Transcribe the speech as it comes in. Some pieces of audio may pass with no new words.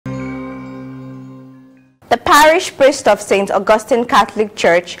The parish priest of St. Augustine Catholic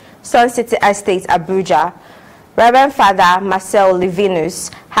Church, Sun City Estate, Abuja, Reverend Father Marcel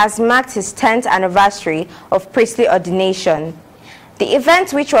Livinus, has marked his 10th anniversary of priestly ordination. The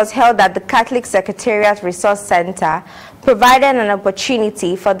event, which was held at the Catholic Secretariat Resource Center, provided an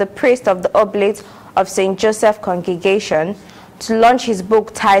opportunity for the priest of the Oblate of St. Joseph Congregation to launch his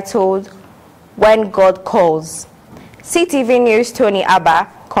book titled When God Calls. CTV News' Tony Abba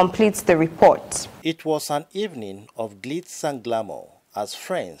completes the report. It was an evening of glitz and glamour as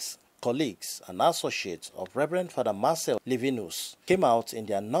friends, colleagues and associates of Reverend Father Marcel Livinus came out in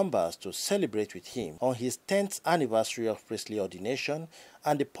their numbers to celebrate with him on his 10th anniversary of priestly ordination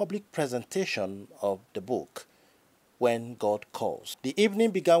and the public presentation of the book, When God Calls. The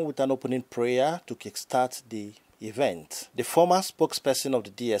evening began with an opening prayer to kickstart the event. The former spokesperson of the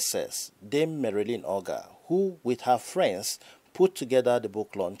DSS, Dame Marilyn Oga, who with her friends put together the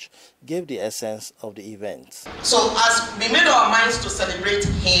book launch, gave the essence of the event. So as we made our minds to celebrate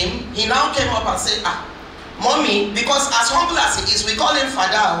him, he now came up and said, Mommy, because as humble as he is, we call him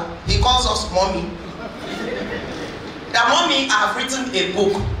Father, he calls us Mommy. That Mommy, I have written a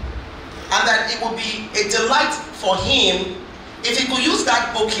book, and that it will be a delight for him if he could use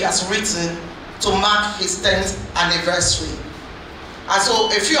that book he has written to mark his 10th anniversary. And so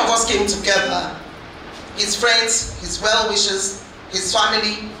a few of us came together, his friends, his well-wishers, his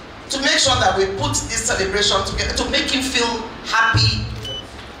family, to make sure that we put this celebration together to make him feel happy,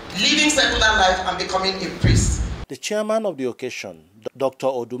 living secular life and becoming a priest. The chairman of the occasion, Dr.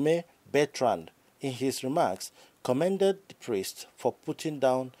 Odume Bertrand, in his remarks, commended the priest for putting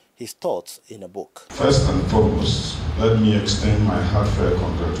down his thoughts in a book. First and foremost, let me extend my heartfelt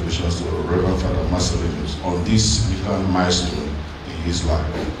congratulations to Reverend Father Marcel Livinus on this significant milestone in his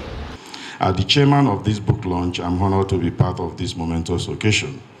life. As the chairman of this book launch, I'm honored to be part of this momentous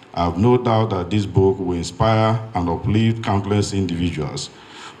occasion. I have no doubt that this book will inspire and uplift countless individuals,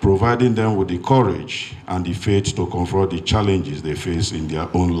 providing them with the courage and the faith to confront the challenges they face in their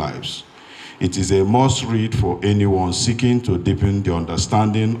own lives. It is a must-read for anyone seeking to deepen the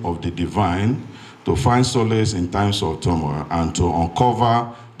understanding of the divine, to find solace in times of turmoil, and to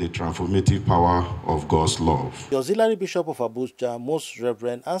uncover the transformative power of God's love. The Auxiliary Bishop of Abuja, Most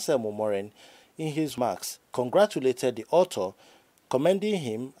Reverend Anselmo Moren, in his remarks, congratulated the author, commending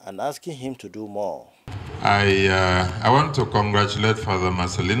him and asking him to do more. I want to congratulate Father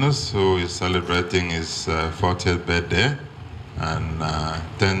Marcelinus, who is celebrating his 40th birthday and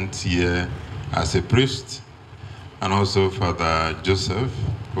 10th year as a priest, and also Father Joseph,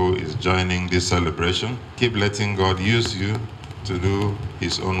 who is joining this celebration. Keep letting God use you to do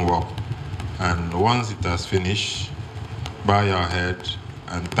his own work. And once it has finished, bow your head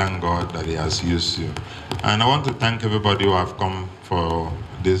and thank God that he has used you. And I want to thank everybody who have come for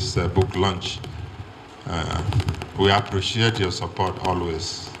this book launch. We appreciate your support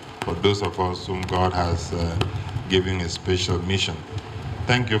always for those of us whom God has given a special mission.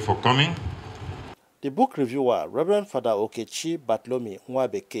 Thank you for coming. The book reviewer, Reverend Father Okechi Batlomi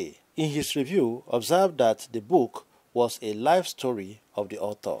Nwabeke, in his review, observed that the book was a life story of the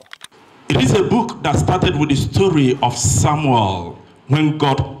author. It is a book that started with the story of Samuel when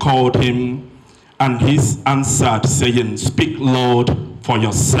God called him and he answered saying, "Speak, Lord, for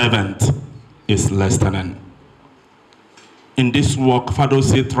your servant is listening." In this work, Father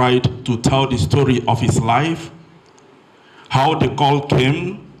Ose tried to tell the story of his life, how the call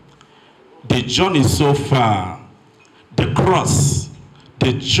came, the journey so far, the cross,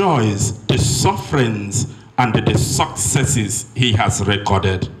 the joys, the sufferings, and the successes he has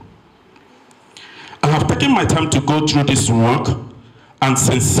recorded. I have taken my time to go through this work, and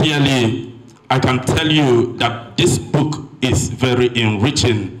sincerely, I can tell you that this book is very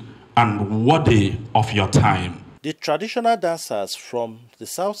enriching and worthy of your time. The traditional dancers from the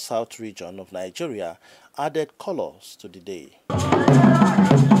South region of Nigeria added colors to the day.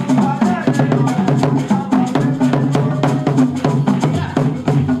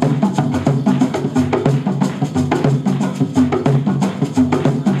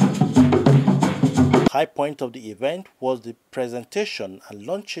 High point of the event was the presentation and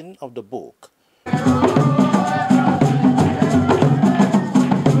launching of the book.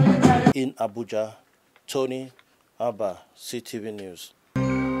 In Abuja, Tony Abba, CTV News.